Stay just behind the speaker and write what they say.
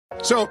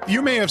So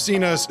you may have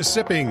seen us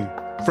sipping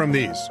from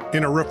these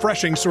in a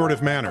refreshing sort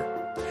of manner.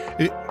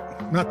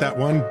 Not that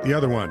one, the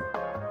other one.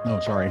 Oh,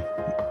 sorry.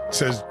 It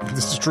says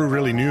This Is True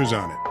Really News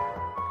on it.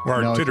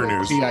 Or No, Titter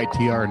News.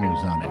 TITR News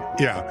on it.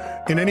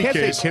 Yeah. In any Can't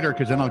case, say titter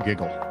because then I'll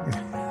giggle.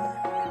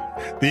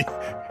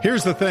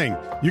 Here's the thing.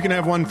 You can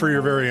have one for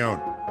your very own.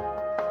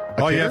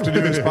 All you have to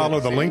do is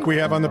follow the link we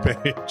have on the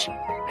page.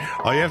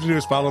 All you have to do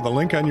is follow the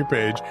link on your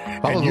page.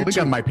 Follow the link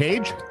on my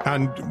page?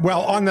 On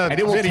the and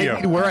it will video. take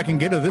me to where I can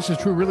get a This Is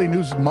True Really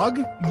News mug?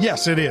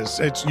 Yes, it is.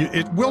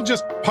 We'll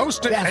just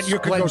post it and you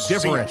can go see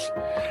it.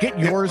 Get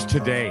yours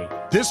today.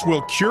 This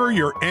will cure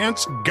your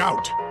aunt's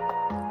gout.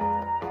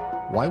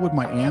 Why would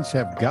my aunts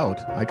have gout?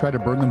 I try to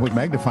burn them with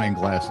magnifying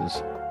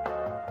glasses.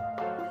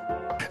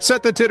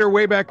 Set the Titter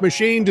Wayback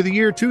Machine to the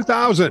year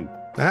 2000.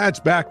 That's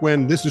back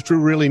when This Is True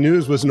Really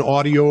News was an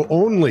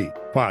audio-only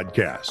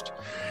podcast.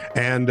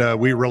 And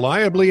we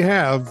reliably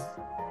have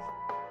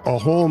a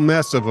whole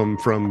mess of them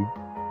from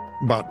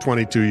about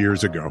 22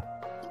 years ago.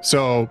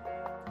 So,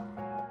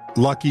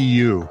 lucky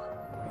you.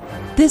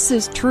 This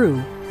is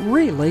True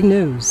Really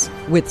News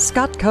with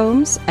Scott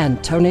Combs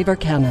and Tony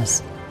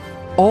Vercanis.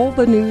 All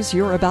the news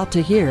you're about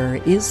to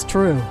hear is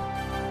true.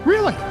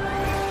 Really?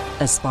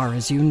 As far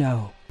as you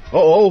know.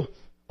 Uh-oh.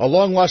 A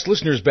long-lost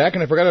listener's back,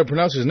 and I forgot how to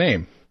pronounce his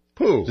name.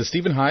 Who? Is it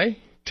Stephen High?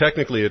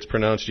 Technically, it's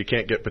pronounced you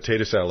can't get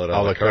potato salad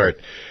a la carte.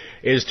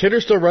 Is Titter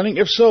still running?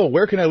 If so,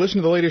 where can I listen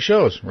to the latest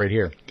shows? Right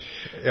here.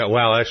 Yeah,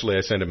 well, actually,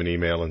 I sent him an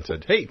email and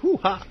said, hey,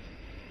 hoo-ha.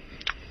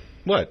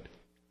 What?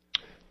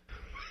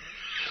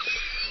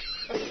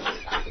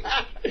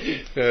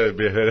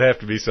 It'd have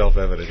to be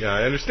self-evident. Yeah,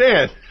 I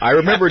understand. I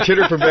remember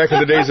Titter from back in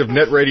the days of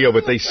Net Radio,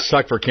 but they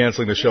suck for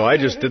canceling the show. I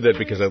just did that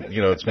because,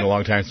 it's been a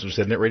long time since we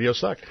said Net Radio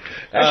sucked.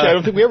 Actually, I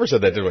don't think we ever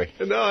said that, did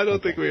we? No, I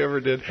don't think we ever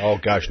did. Oh,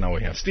 gosh, no,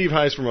 we have. Steve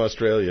High's from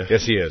Australia.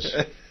 Yes, he is.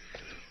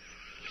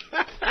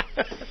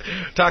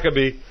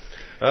 Takabee.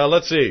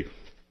 Let's see.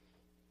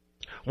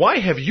 Why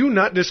have you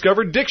not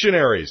discovered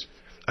dictionaries?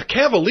 A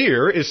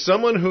cavalier is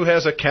someone who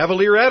has a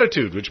cavalier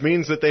attitude, which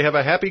means that they have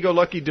a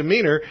happy-go-lucky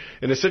demeanor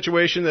in a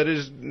situation that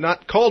is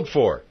not called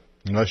for.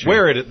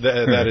 Where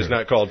that is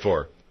not called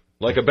for.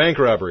 Like a bank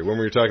robbery, when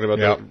we were talking about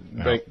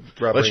the bank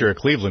robbery. Unless you're a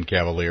Cleveland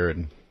Cavalier, at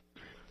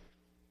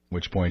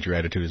which point your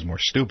attitude is more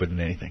stupid than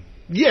anything.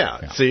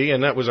 Yeah, see,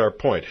 and that was our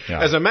point.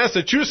 Yeah. As a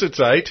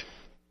Massachusettsite,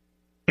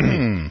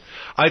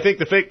 I think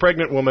the fake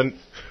pregnant woman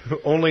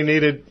only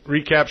needed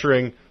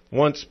recapturing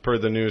once per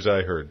the news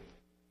I heard.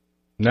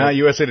 Nah,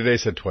 USA Today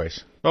said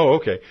twice. Oh,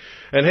 okay.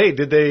 And hey,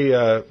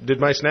 did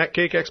my snack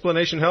cake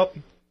explanation help?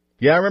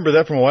 Yeah, I remember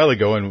that from a while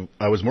ago, and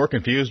I was more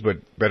confused but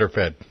better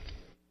fed.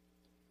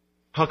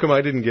 How come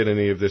I didn't get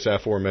any of this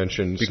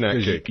aforementioned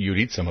snack cake? You'd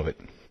eat some of it.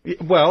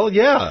 Well,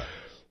 yeah.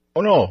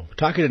 Oh, no,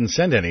 Taka didn't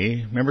send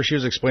any. Remember, she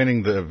was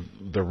explaining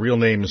the real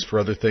names for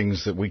other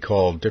things that we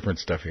call different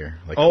stuff here.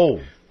 Like,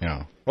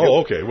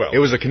 okay, well. It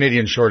was a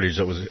Canadian shortage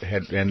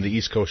and the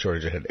East Coast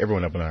shortage that had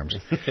everyone up in arms.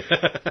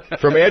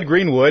 From Ed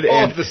Greenwood.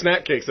 And the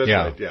snack cakes, that's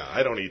right. Yeah,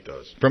 I don't eat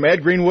those. From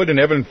Ed Greenwood and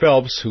Evan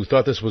Phelps, who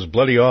thought this was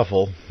bloody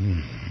awful.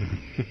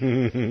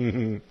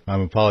 I'm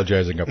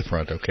apologizing up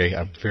front, okay?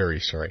 I'm very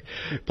sorry.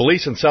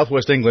 Police in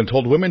southwest England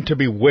told women to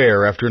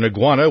beware after an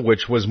iguana,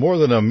 which was more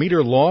than a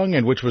meter long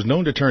and which was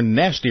known to turn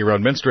nasty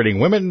around menstruating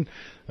women,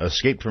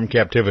 escaped from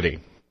captivity.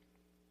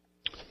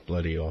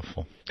 Bloody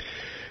awful.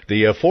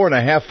 The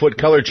 4.5-foot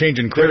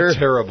color-changing critter... They're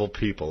terrible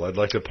people. I'd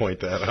like to point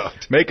that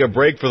out. Make a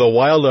break for the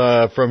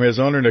wild from his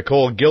owner,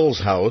 Nicole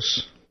Gill's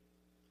house,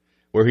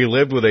 where he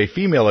lived with a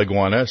female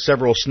iguana,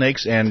 several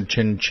snakes, and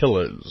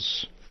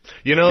chinchillas.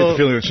 You know... I get the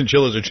feeling that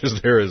chinchillas are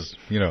just there as,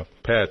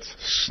 pets.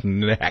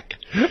 Snack.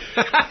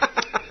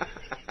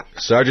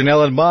 Sergeant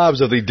Alan Mobbs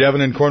of the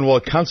Devon and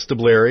Cornwall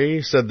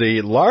Constabulary said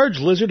the large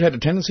lizard had a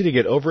tendency to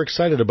get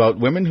overexcited about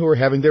women who were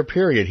having their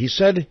period. He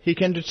said he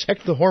can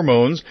detect the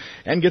hormones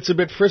and gets a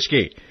bit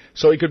frisky,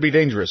 so he could be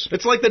dangerous.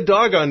 It's like the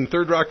dog on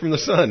Third Rock from the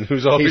Sun,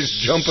 who's always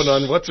jumping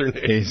on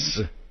what's-her-name.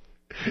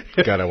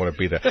 God, I want to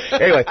be that.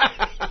 Anyway,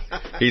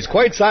 he's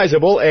quite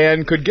sizable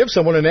and could give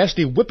someone a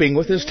nasty whipping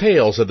with his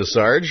tail, said the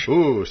Sarge.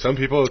 Ooh, some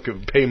people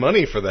could pay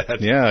money for that.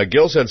 Yeah,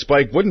 Gill said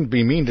Spike wouldn't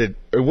mean to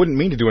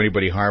do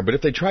anybody harm, but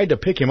if they tried to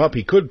pick him up,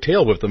 he could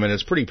tail whip them, and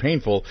it's pretty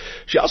painful.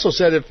 She also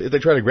said if they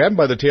try to grab him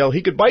by the tail,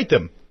 he could bite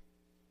them.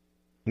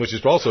 Which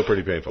is also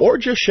pretty painful. Or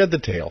just shed the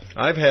tail.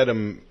 I've had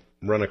him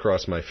run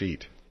across my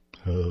feet.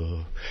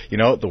 Oh.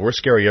 The worst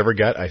scare I ever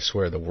got, I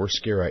swear, the worst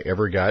scare I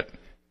ever got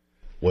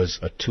was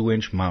a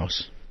 2-inch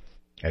mouse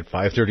at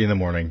 5:30 in the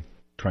morning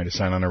trying to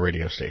sign on a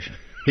radio station.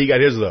 He got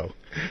his, though,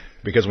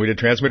 because when we did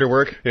transmitter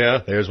work,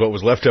 there's what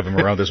was left of him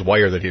around this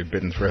wire that he had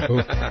bitten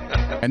through.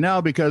 And now,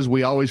 because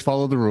we always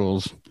follow the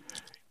rules,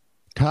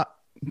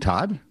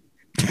 Todd?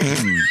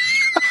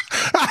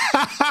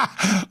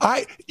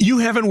 You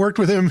haven't worked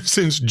with him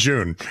since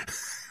June.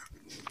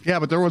 Yeah,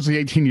 but there was the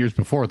 18 years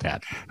before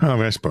that. Oh,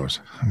 I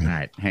suppose. All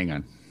right, hang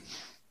on.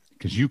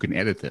 Because you can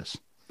edit this.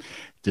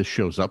 This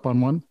shows up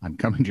on one, I'm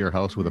coming to your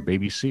house with a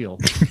baby seal.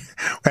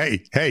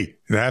 Hey,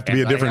 there have to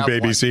be a different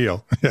baby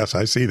seal. Yes,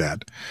 I see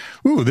that.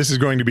 Ooh, this is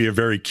going to be a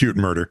very cute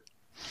murder.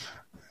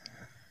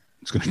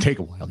 It's going to take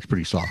a while. He's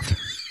pretty soft.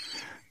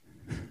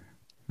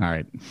 All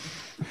right.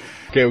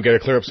 Okay, we got to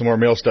clear up some more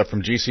mail stuff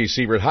from GC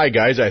Siebert. Hi,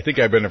 guys. I think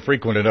I've been a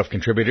frequent enough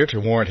contributor to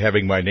warrant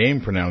having my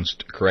name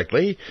pronounced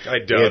correctly. I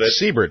doubt it. It's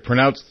Siebert,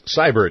 pronounced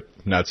Seibert,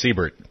 not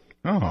Siebert.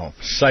 Oh,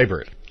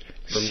 Seibert.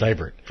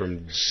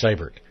 From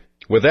Seibert.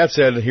 With that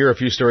said, here are a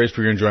few stories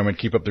for your enjoyment.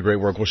 Keep up the great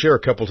work. We'll share a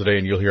couple today,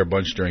 and you'll hear a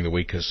bunch during the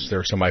week because there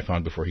are some I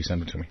found before he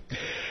sent them to me.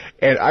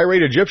 An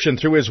irate Egyptian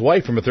threw his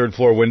wife from a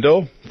third-floor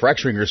window,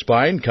 fracturing her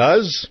spine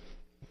because...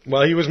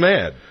 Well, he was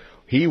mad.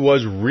 He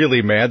was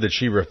really mad that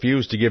she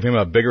refused to give him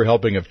a bigger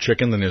helping of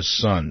chicken than his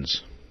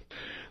sons.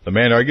 The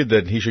man argued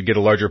that he should get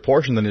a larger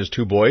portion than his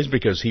 2 boys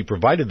because he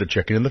provided the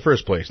chicken in the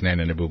first place,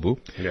 Nana and Boo-Boo.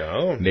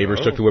 No.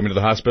 Neighbors took the women to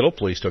the hospital.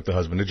 Police took the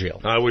husband to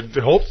jail. I would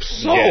hope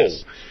so.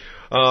 Yes.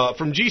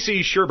 From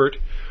G.C. Sherbert,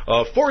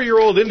 a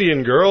 4-year-old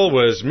Indian girl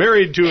was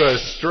married to a...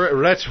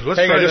 Let's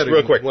hang on just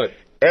real quick. What?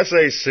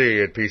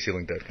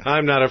 SAC@PCLink.com.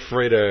 I'm not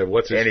afraid of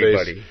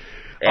anybody. Face.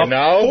 And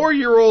now,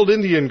 4-year-old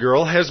Indian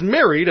girl has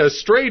married a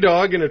stray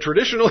dog in a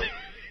traditional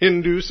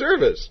Hindu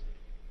service.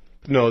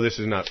 No, this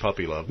is not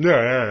puppy love.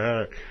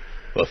 The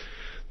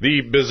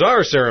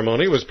bizarre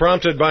ceremony was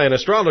prompted by an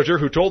astrologer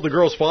who told the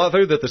girl's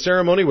father that the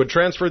ceremony would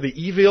transfer the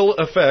evil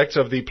effects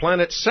of the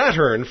planet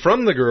Saturn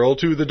from the girl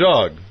to the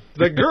dog.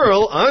 The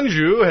girl,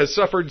 Anju, has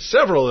suffered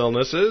several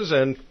illnesses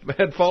and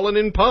had fallen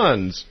in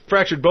ponds,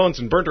 fractured bones,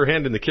 and burnt her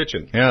hand in the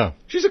kitchen. Yeah.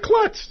 She's a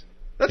klutz.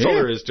 That's all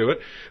there is to it.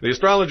 The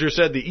astrologer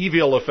said the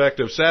evil effect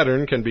of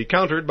Saturn can be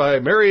countered by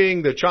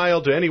marrying the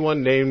child to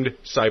anyone named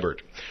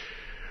Seibert.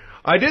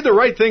 I did the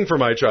right thing for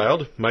my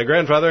child. My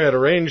grandfather had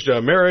arranged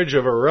a marriage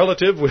of a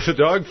relative with a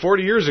dog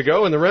 40 years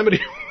ago, and the remedy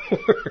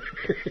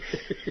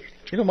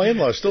You know, my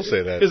in-laws still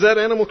say that. Is that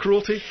animal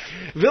cruelty?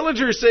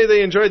 Villagers say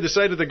they enjoyed the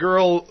sight of the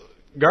girl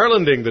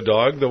garlanding the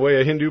dog the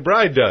way a Hindu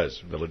bride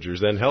does.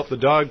 Villagers then helped the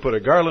dog put a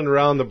garland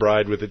around the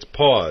bride with its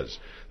paws.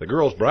 The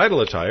girl's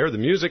bridal attire, the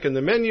music, and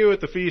the menu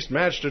at the feast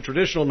matched a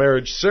traditional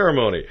marriage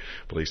ceremony.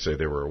 Police say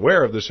they were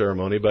aware of the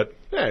ceremony, but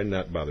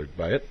not bothered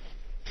by it.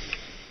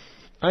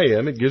 I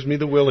am. It gives me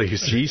the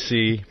willies.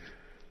 G.C.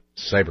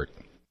 Seibert.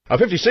 A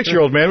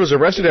 56-year-old man was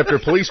arrested after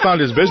police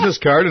found his business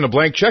card and a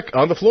blank check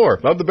on the floor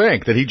of the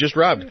bank that he just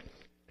robbed.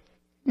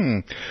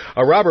 A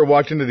robber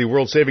walked into the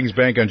World Savings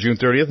Bank on June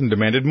 30th and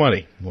demanded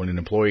money. When an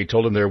employee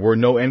told him there were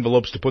no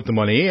envelopes to put the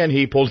money in,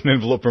 he pulled an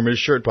envelope from his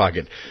shirt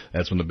pocket.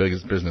 That's when the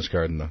biggest business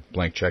card and the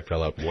blank check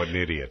fell out. What an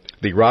idiot.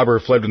 The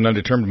robber fled with an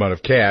undetermined amount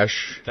of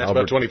cash. That's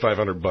about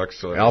 $2,500.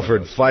 So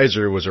Alfred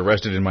Pfizer was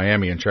arrested in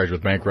Miami and charged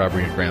with bank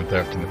robbery and grand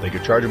theft. And if they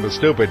could charge him with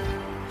stupid...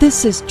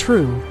 This is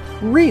true,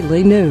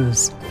 really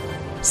news.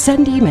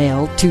 Send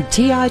email to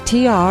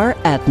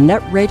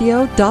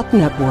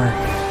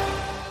TITR@netradio.network.